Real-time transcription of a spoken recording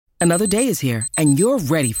Another day is here, and you're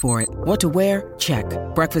ready for it. What to wear? Check.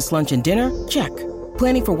 Breakfast, lunch, and dinner? Check.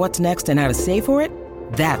 Planning for what's next and how to save for it?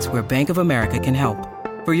 That's where Bank of America can help.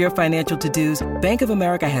 For your financial to-dos, Bank of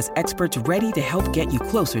America has experts ready to help get you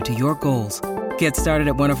closer to your goals. Get started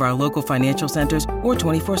at one of our local financial centers or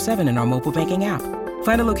 24/7 in our mobile banking app.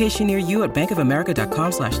 Find a location near you at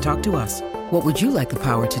bankofamerica.com/talktous. What would you like the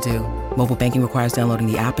power to do? Mobile banking requires downloading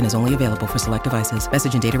the app and is only available for select devices.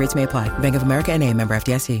 Message and data rates may apply. Bank of America N.A., member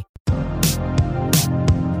FDIC.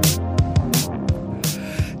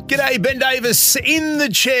 G'day, Ben Davis in the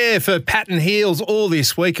chair for Pat and Heels all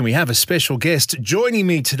this week, and we have a special guest joining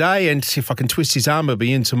me today, and if I can twist his arm, he'll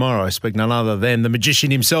be in tomorrow. I speak none other than the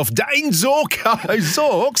magician himself, Dayne Zorko.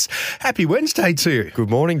 Zorks, happy Wednesday to you. Good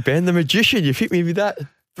morning, Ben, the magician. You hit me with that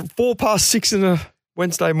 6:04 on a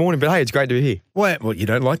Wednesday morning, but hey, it's great to be here. Well, you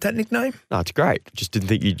don't like that nickname? No, it's great. Just didn't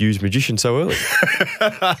think you'd use magician so early.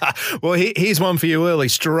 Well, here's one for you early,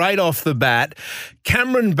 straight off the bat.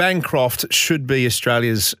 Cameron Bancroft should be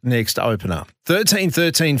Australia's next opener.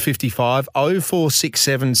 13-13-55,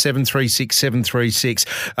 0467 736 736.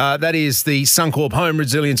 That is the Suncorp Home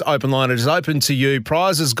Resilience Open Line. It is open to you.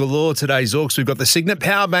 Prizes galore today, Zorks. We've got the Signet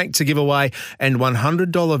Power Bank to give away and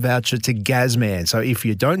 $100 voucher to Gazman. So if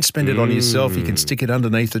you don't spend it on yourself, you can stick it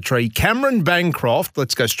underneath the tree. Cameron Bancroft,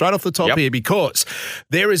 let's go straight off the top here, because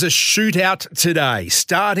there is a shootout today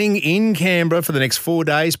starting in Canberra for the next 4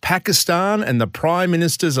 days. Pakistan and the Prime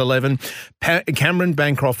Minister's 11. Cameron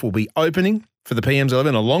Bancroft will be opening for the PM's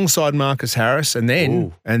 11 alongside Marcus Harris, and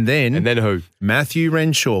then who? Matthew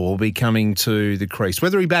Renshaw will be coming to the crease.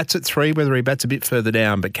 Whether he bats at 3, whether he bats a bit further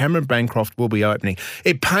down, but Cameron Bancroft will be opening.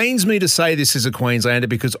 It pains me to say this as a Queenslander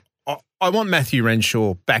because I want Matthew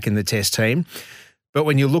Renshaw back in the Test team, but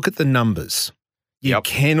when you look at the numbers, you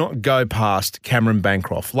cannot go past Cameron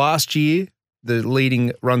Bancroft. Last year, the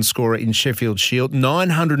leading run scorer in Sheffield Shield,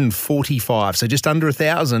 945, so just under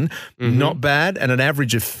 1,000, not bad, and an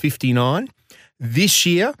average of 59. This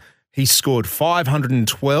year, he scored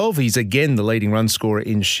 512. He's again the leading run scorer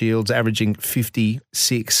in Shields, averaging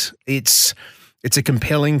 56. It's a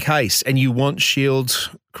compelling case, and you want Shields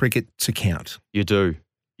cricket to count. You do.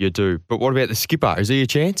 But what about the skipper? Is he a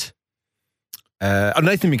chance?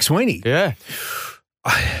 Nathan McSweeney. Yeah.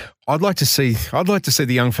 I'd like to see the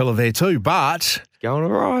young fella there too, but Going all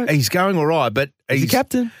right. He's going all right, but He's the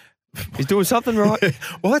captain. He's doing something right.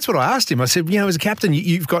 Well, that's what I asked him. I said, as a captain,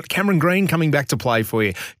 you've got Cameron Green coming back to play for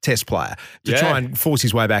you, Test player, to try and force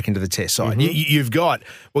his way back into the Test side.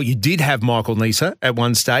 You did have Michael Neser at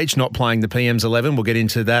one stage, not playing the PM's 11. We'll get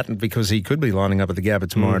into that because he could be lining up at the Gabba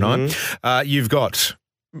tomorrow night. You've got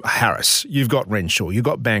Harris, you've got Renshaw, you've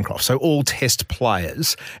got Bancroft, so all Test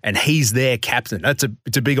players, and he's their captain. It's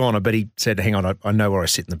a big honour, but he said, hang on, I know where I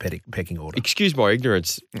sit in the pecking order. Excuse my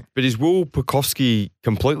ignorance, but is Will Pukowski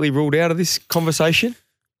completely ruled out of this conversation?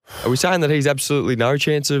 Are we saying that he's absolutely no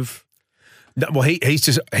chance of... No, well, he's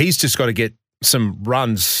just got to get some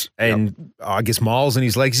runs and I guess miles in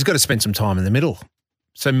his legs. He's got to spend some time in the middle.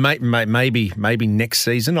 So maybe next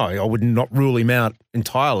season, I would not rule him out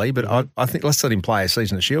entirely, but I think let's let him play a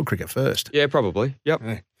season of Shield cricket first. Yeah, probably. Yep.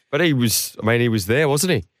 Yeah. But he was there,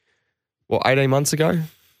 wasn't he? 18 months ago?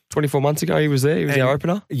 24 months ago he was there? He was our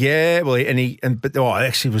opener? Yeah, well,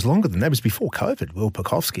 actually it was longer than that. It was before COVID, Will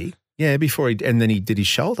Pukowski. Yeah, and then he did his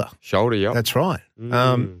shoulder. Shoulder, yeah. That's right.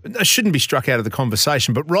 I shouldn't be struck out of the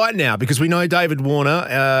conversation, but right now, because we know David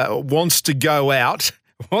Warner wants to go out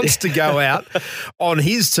on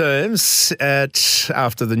his terms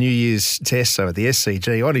after the New Year's Test at the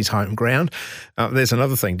SCG on his home ground. There's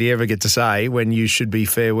another thing. Do you ever get to say when you should be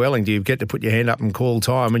farewelling? Do you get to put your hand up and call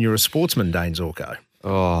time when you're a sportsman, Dayne Zorko?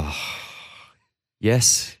 Oh,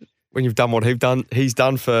 yes. When you've done what he's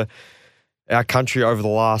done for our country over the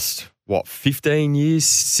last, 15 years,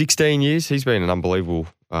 16 years? He's been an unbelievable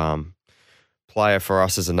player for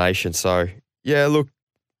us as a nation. So, yeah, look,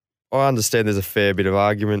 I understand there's a fair bit of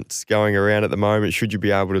arguments going around at the moment. Should you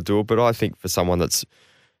be able to do it? But I think for someone that's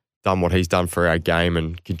done what he's done for our game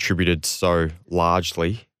and contributed so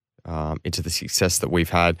largely into the success that we've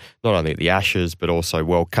had, not only at the Ashes, but also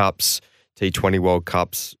World Cups, T20 World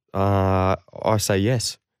Cups, I say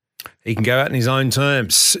yes. He can go out in his own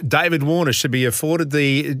terms. David Warner should be afforded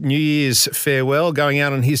the New Year's farewell, going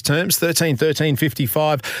out on his terms.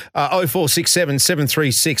 13-13-55, 0467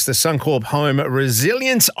 736. The Suncorp Home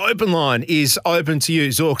Resilience Open Line is open to you.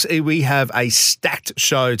 Zorks, we have a stacked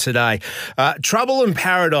show today. Trouble in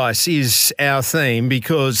Paradise is our theme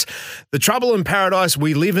because the trouble in paradise,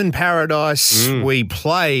 we live in paradise, we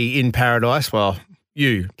play in paradise. Well,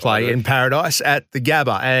 you play in paradise at the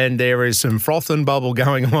Gabba, and there is some froth and bubble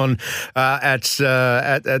going on at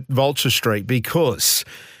Vulture Street because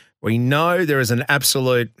We know there is an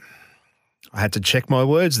absolute, I had to check my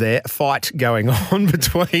words there, fight going on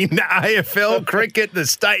between AFL cricket, the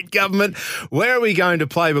state government. Where are we going to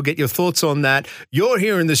play? We'll get your thoughts on that. You're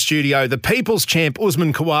here in the studio, the People's Champ,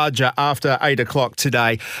 Usman Khawaja, after 8 o'clock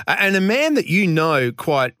today. And a man that you know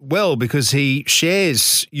quite well because he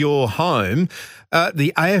shares your home,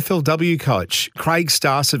 the AFLW coach, Craig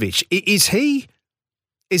Starcevich.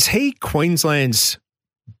 Is he Queensland's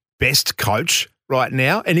best coach right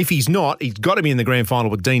now? And if he's not, he's got to be in the grand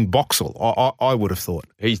final with Dean Boxall, I would have thought.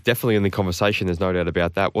 He's definitely in the conversation. There's no doubt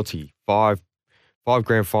about that. What's he, five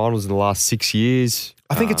grand finals in the last 6 years?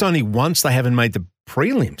 I think it's only once they haven't made the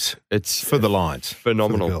prelims. It's for the Lions.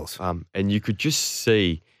 Phenomenal. For the Girls. And you could just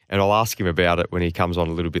see, and I'll ask him about it when he comes on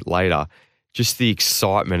a little bit later, just the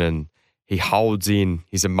excitement, and he holds in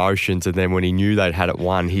his emotions. And then when he knew they'd had it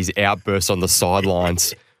won, his outburst on the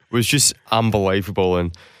sidelines was just unbelievable.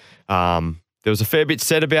 And there was a fair bit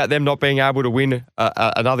said about them not being able to win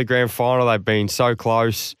another grand final. They've been so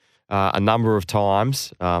close a number of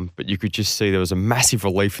times, but you could just see there was a massive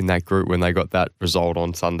relief in that group when they got that result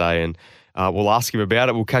on Sunday. And we'll ask him about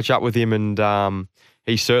it. We'll catch up with him, and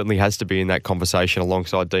he certainly has to be in that conversation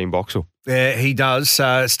alongside Dean Boxall. Yeah, he does.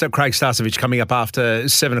 Craig Starcevich coming up after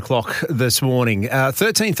 7 o'clock this morning.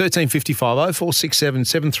 13 55 0467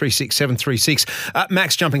 736 736.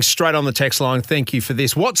 Max jumping straight on the text line. Thank you for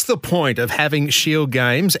this. What's the point of having Shield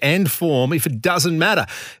games and form if it doesn't matter?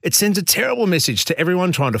 It sends a terrible message to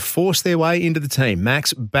everyone trying to force their way into the team.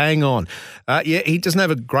 Max, bang on. Yeah, he doesn't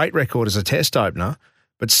have a great record as a test opener,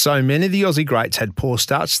 but so many of the Aussie greats had poor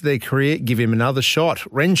starts to their career. Give him another shot.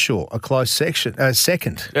 Renshaw, a close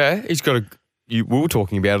second. Yeah, he's got we were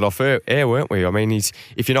talking about it off air, weren't we? I mean,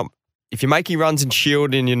 if you're making runs in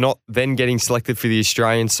Shield and you're not then getting selected for the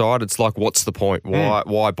Australian side, it's like, what's the point?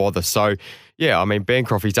 Why bother? So, yeah, I mean,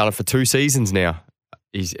 Bancroft, he's done it for 2 seasons now.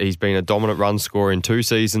 He's been a dominant run scorer in 2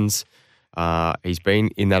 seasons. He's been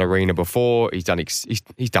in that arena before. He's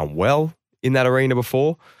done well in that arena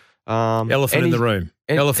before. Elephant in the room.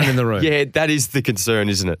 Yeah, that is the concern,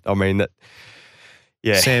 isn't it? I mean,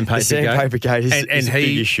 sandpaper gate is a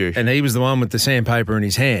big issue. And he was the one with the sandpaper in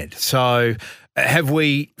his hand. So have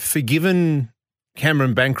we forgiven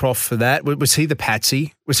Cameron Bancroft for that? Was he the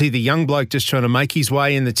patsy? Was he the young bloke just trying to make his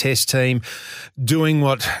way in the test team, doing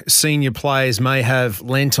what senior players may have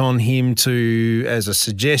lent on him to as a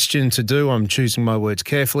suggestion to do? I'm choosing my words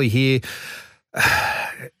carefully here.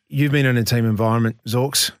 You've been in a team environment,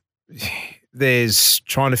 Zorks. There's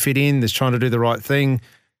trying to fit in, there's trying to do the right thing,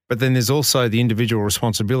 but then there's also the individual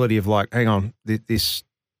responsibility of like, hang on, this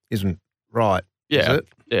isn't right. Yeah,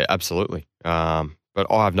 yeah, absolutely. But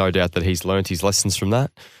I have no doubt that he's learnt his lessons from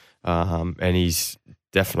that, and he's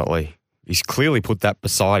clearly put that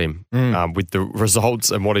beside him with the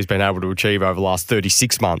results and what he's been able to achieve over the last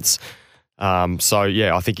 36 months. So,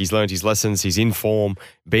 yeah, I think he's learned his lessons. He's in form.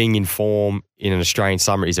 Being in form in an Australian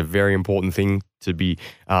summer is a very important thing to be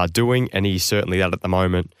doing, and he's certainly that at the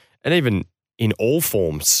moment. And even in all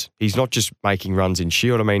forms, he's not just making runs in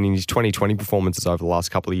Shield. I mean, in his 2020 performances over the last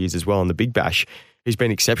couple of years as well in the Big Bash, he's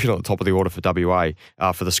been exceptional at the top of the order for WA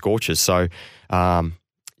for the Scorchers. So,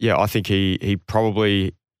 yeah, I think he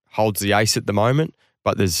probably holds the ace at the moment,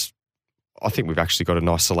 but I think we've actually got a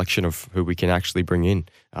nice selection of who we can actually bring in.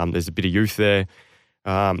 There's a bit of youth there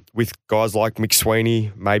with guys like Mick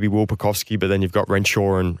Sweeney, maybe Will Pekowski, but then you've got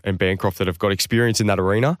Renshaw and Bancroft that have got experience in that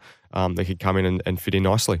arena. They could come in and fit in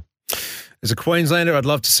nicely. As a Queenslander, I'd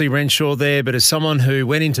love to see Renshaw there, but as someone who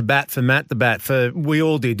went into bat for Matt the Bat, we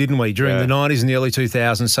all did, didn't we, during the 90s and the early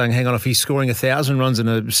 2000s, saying, hang on, if he's scoring 1,000 runs in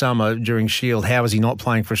a summer during Shield, how is he not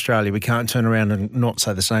playing for Australia? We can't turn around and not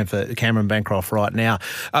say the same for Cameron Bancroft right now.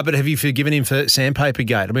 But have you forgiven him for Sandpaper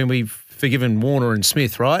Gate? I mean, we've forgiven Warner and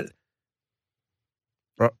Smith, right?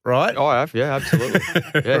 Right? I have, yeah, absolutely.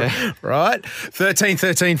 Yeah. Right? 13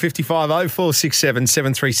 55 0467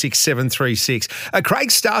 736 736. Craig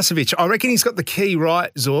Starcevich, I reckon he's got the key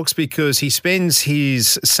right, Zorks, because he spends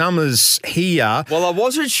his summers here. Well, I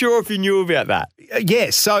wasn't sure if you knew about that.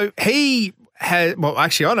 Yes, so he has, well,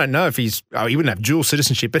 actually, I don't know if he wouldn't have dual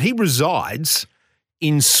citizenship, but he resides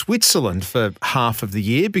in Switzerland for half of the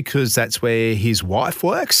year because that's where his wife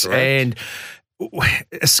works. Correct. And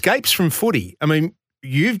escapes from footy. I mean,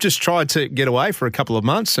 you've just tried to get away for a couple of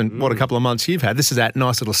months, and what a couple of months you've had. This is that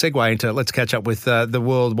nice little segue into let's catch up with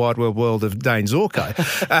the wide world of Dayne Zorko.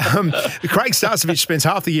 Craig Starcevich spends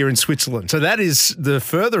half the year in Switzerland, so that is the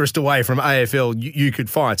furthest away from AFL you could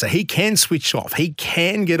find. So he can switch off. He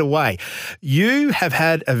can get away. You have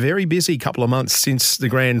had a very busy couple of months since the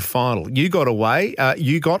grand final. You got away.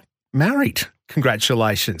 You got married.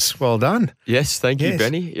 Congratulations. Well done. Yes, thank you,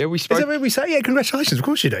 Benny. Yeah, we spoke. Is that what we say? Yeah, congratulations. Of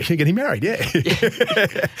course you do. You're getting married, yeah.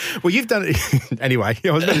 Well, you've done it. Anyway,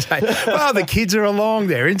 I was going to say, well, the kids are along,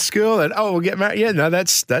 they're in school, and we'll get married. Yeah, no,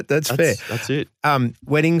 that's fair. That's it.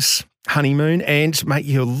 Weddings, honeymoon, and, mate,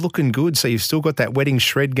 you're looking good. So you've still got that wedding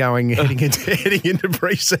shred going heading into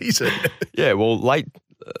pre-season. Yeah, well,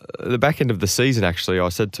 the back end of the season, actually, I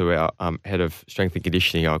said to our head of strength and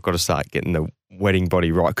conditioning, I've got to start getting the wedding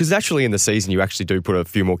body right. Because naturally in the season, you actually do put a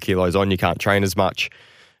few more kilos on. You can't train as much.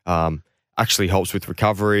 Actually helps with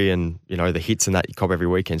recovery and, the hits and that you cop every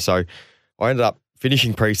weekend. So I ended up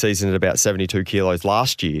finishing pre-season at about 72 kilos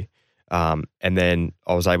last year. And then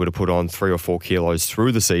I was able to put on 3 or 4 kilos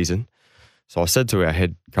through the season. So I said to our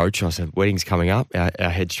head coach, I said, wedding's coming up, our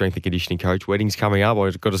head strength and conditioning coach, wedding's coming up.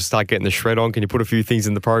 I've got to start getting the shred on. Can you put a few things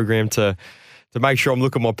in the program to make sure I'm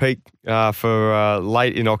looking my peak for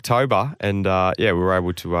late in October? And, we were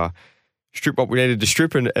able to strip what we needed to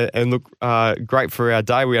strip and look great for our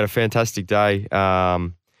day. We had a fantastic day.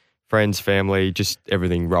 Friends, family, just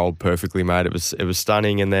everything rolled perfectly, mate. It was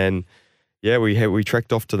stunning. And then, we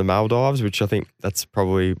trekked off to the Maldives, which I think that's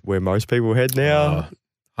probably where most people head now.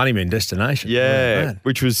 Honeymoon destination. Yeah,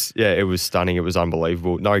 which was, it was stunning. It was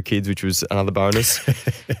unbelievable. No kids, which was another bonus. Do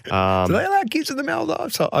they allow kids in the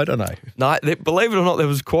Maldives? I don't know. No, believe it or not, there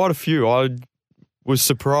was quite a few. I was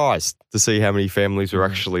surprised to see how many families were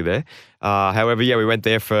actually there. However, we went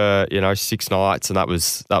there for, 6 nights, and that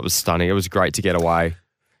was stunning. It was great to get away.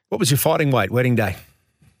 What was your fighting weight, wedding day?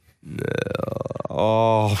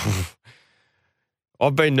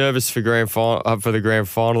 I've been nervous for the grand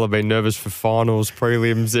final. I've been nervous for finals,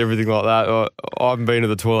 prelims, everything like that. I haven't been to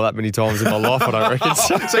the toilet that many times in my life, I don't reckon.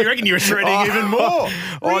 So you reckon you were shredding even more?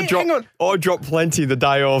 I dropped plenty the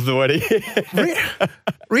day of the wedding.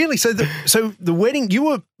 Really? So the wedding, you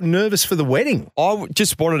were nervous for the wedding? I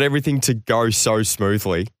just wanted everything to go so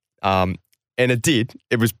smoothly, and it did.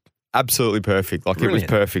 It was absolutely perfect. Brilliant. It was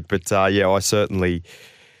perfect. But I certainly...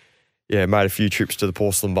 made a few trips to the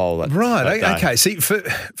porcelain bowl. That day. Okay. See, for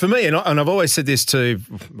me, and I've always said this to,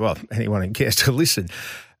 anyone who cares to listen,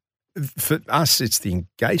 for us, it's the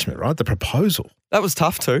engagement, right? The proposal. That was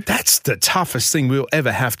tough too. That's the toughest thing we'll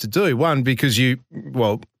ever have to do. One, because you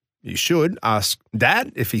should ask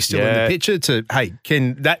Dad if he's still in the picture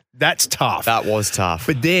that's tough. That was tough.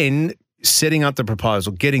 But then setting up the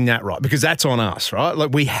proposal, getting that right, because that's on us, right?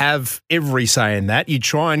 Like we have every say in that. You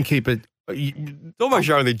try and keep it. It's almost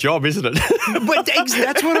your only job, isn't it? But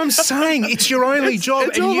that's what I'm saying. It's your only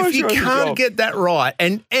job. And if you can't get that right,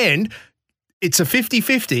 and it's a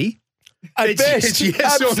 50-50. At best. It's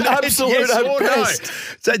yes or no. Absolute yes at or best. No.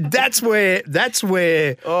 So that's where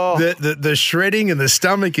the shredding and the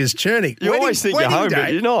stomach is churning. You always think you're home,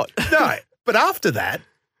 but you're not. No. But after that,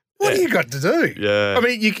 what do you got to do? Yeah. I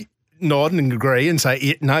mean, you nod and agree and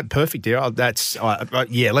say, no, perfect, dear. Let's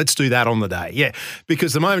do that on the day. Yeah,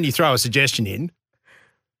 because the moment you throw a suggestion in,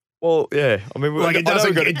 well, yeah, I mean,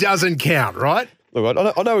 it doesn't count, right? Look,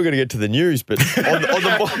 I know we're going to get to the news, but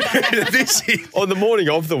on the morning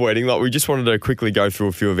of the wedding, we just wanted to quickly go through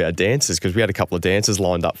a few of our dances because we had a couple of dances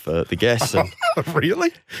lined up for the guests. And,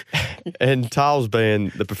 really? And Tales,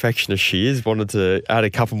 being the perfectionist she is, wanted to add a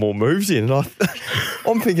couple more moves in. And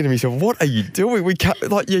I'm thinking to myself, what are you doing? We can't,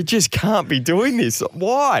 you just can't be doing this.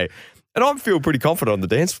 Why? And I feel pretty confident on the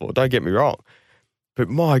dance floor, don't get me wrong. But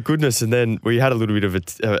my goodness, and then we had a little bit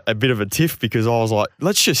of a tiff because I was like,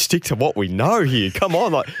 let's just stick to what we know here. Come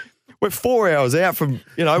on, we're 4 hours out from,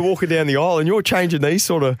 walking down the aisle and you're changing these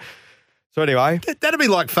sort of... So anyway... That'd be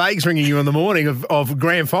like Fags ringing you in the morning of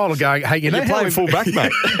grand final going, hey, you're playing full back,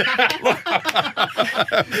 mate.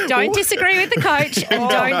 Don't disagree with the coach and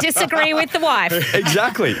don't disagree with the wife.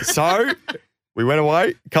 Exactly. So... we went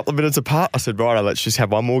away, a couple of minutes apart. I said, righto, let's just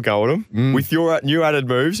have one more go at them. With your new added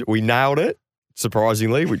moves, we nailed it.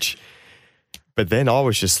 Surprisingly, but then I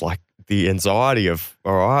was just like the anxiety of,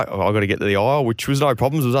 all right, I've got to get to the aisle, which was no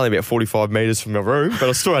problems. It was only about 45 metres from my room, but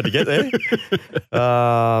I still had to get there.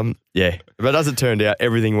 But as it turned out,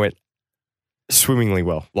 everything went swimmingly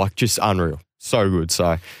well, just unreal. So good.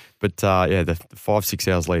 So, but the 5-6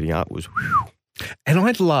 hours leading up was whew. And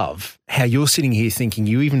I'd love how you're sitting here thinking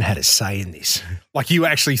you even had a say in this. Like you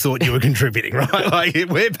actually thought you were contributing, right?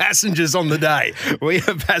 We're passengers on the day. We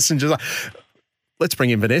are passengers. Let's bring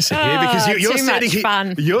in Vanessa here because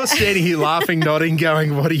you're standing here laughing, nodding,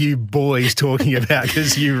 going, what are you boys talking about?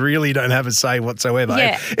 Because you really don't have a say whatsoever.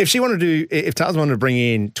 Yeah. If Tars wanted to bring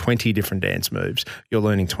in 20 different dance moves, you're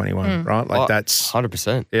learning 21, right? That's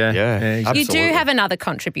 100%. Yeah. Absolutely. You do have another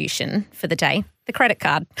contribution for the day, the credit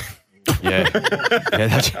card. Yeah,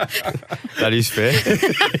 that is fair.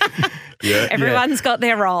 Everyone's got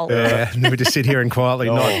their role. Yeah, and then we just sit here and quietly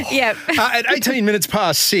nod. Yep. At 18 minutes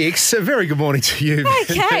past 6, a very good morning to you.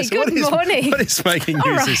 Okay, good morning. What is making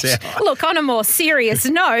news this hour? Look, on a more serious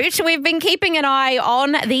note, we've been keeping an eye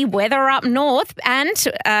on the weather up north and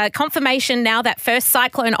confirmation now that first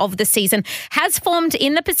cyclone of the season has formed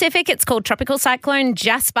in the Pacific. It's called Tropical Cyclone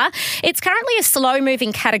Jasper. It's currently a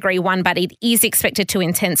slow-moving Category 1, but it is expected to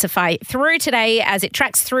intensify through today as it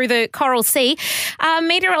tracks through the Coral Sea.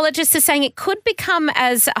 Meteorologists are saying it could become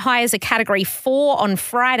as high as a Category 4 on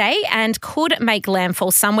Friday and could make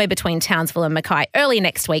landfall somewhere between Townsville and Mackay early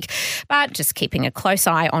next week, but just keeping a close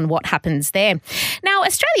eye on what happens there. Now,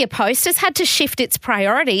 Australia Post has had to shift its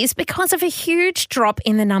priorities because of a huge drop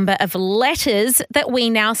in the number of letters that we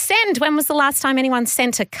now send. When was the last time anyone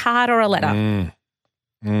sent a card or a letter?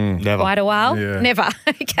 Never. Quite a while? Yeah. Never.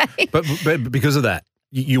 Okay. But because of that,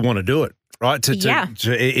 you want to do it, right?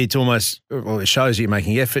 It's almost, it shows you're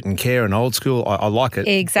making effort and care and old school. I like it.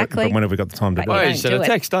 Exactly. But when have we got the time to do Oh, it? you send a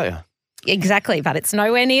text, don't you? Exactly, but it's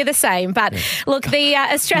nowhere near the same. But look, the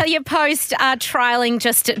Australia Post are trialling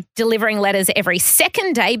just delivering letters every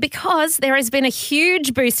second day because there has been a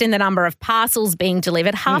huge boost in the number of parcels being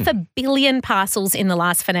delivered, 500 million parcels in the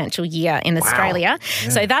last financial year in Australia. Yeah.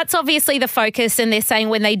 So that's obviously the focus, and they're saying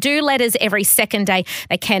when they do letters every second day,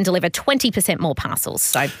 they can deliver 20% more parcels.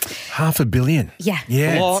 So 500 million. Yeah,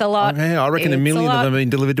 yeah, it's a lot. Yeah, I reckon it's 1 million of them have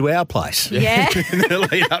been delivered to our place. Yeah, in the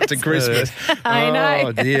lead up to Christmas. I know.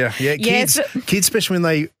 Oh dear, yeah. Kids, especially when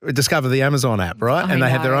they discover the Amazon app, right? And they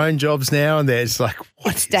have their own jobs now, and they're just like,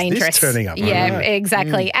 what's this turning up? Yeah,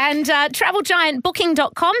 exactly. And travel giant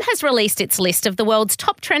Booking.com has released its list of the world's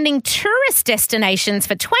top trending tourist destinations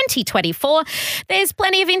for 2024. There's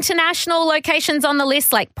plenty of international locations on the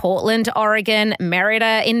list like Portland, Oregon,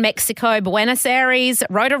 Merida in Mexico, Buenos Aires,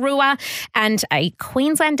 Rotorua, and a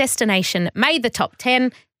Queensland destination made the top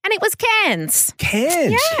 10. And it was Cairns.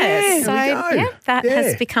 Cairns. Yes. Yeah, that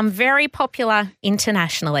has become very popular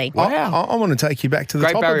internationally. Wow. I want to take you back to the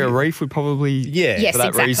Great top Barrier of Reef would probably, yes, for that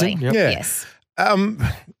exactly. reason. Yep. Yeah. Yes.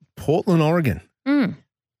 Portland, Oregon.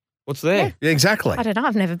 What's there? Yeah, exactly. I don't know.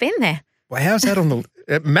 I've never been there. Well, how's that on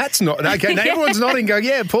the Matt's not okay. Now everyone's nodding. Go,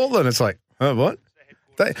 yeah, Portland. It's like, oh, what?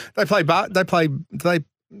 They play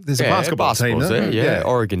there's a basketball team there. there. Yeah.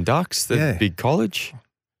 Oregon Ducks, the big college.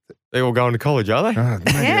 They all going to college, are they?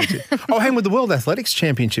 Hang with the World Athletics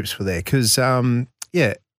Championships were there because, how many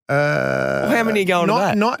are going to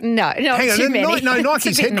that? No, too many.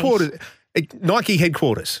 Nike's headquarters. Nike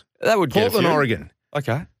headquarters. That would get Portland, Oregon.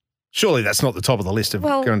 Okay. Surely that's not the top of the list of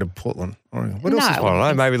going to Portland, Oregon. What else is I don't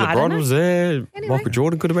know. Maybe LeBron was there. Anyway, Michael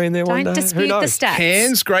Jordan could have been there one day. Don't dispute the stats.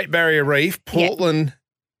 Cairns, Great Barrier Reef, Portland.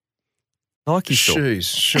 Nike shoes,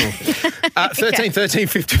 sure.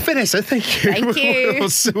 13:50. Vanessa, thank you. Thank you.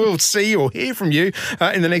 We'll see or hear from you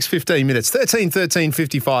in the next 15 minutes.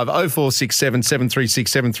 13:55 0467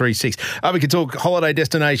 736 736. We can talk holiday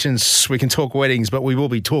destinations, we can talk weddings, but we will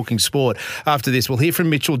be talking sport after this. We'll hear from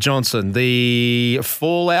Mitchell Johnson, the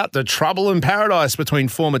fallout, the trouble in paradise between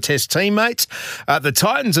former Test teammates. The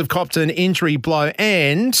Titans have copped an injury blow,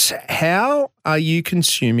 and how are you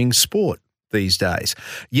consuming sport these days?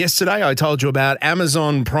 Yesterday, I told you about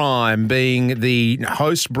Amazon Prime being the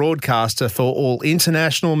host broadcaster for all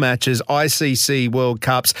international matches, ICC World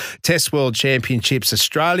Cups, Test World Championships.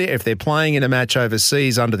 Australia, if they're playing in a match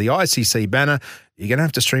overseas under the ICC banner, you're going to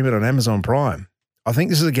have to stream it on Amazon Prime. I think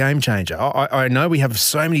this is a game changer. I know we have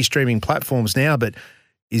so many streaming platforms now, but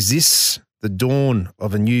is this the dawn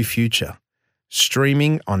of a new future?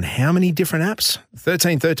 Streaming on how many different apps?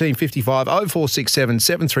 13:55 0467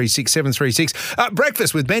 736 736.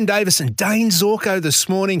 Breakfast with Ben Davis and Dayne Zorko this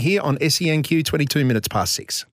morning here on SENQ, 22 minutes past 6.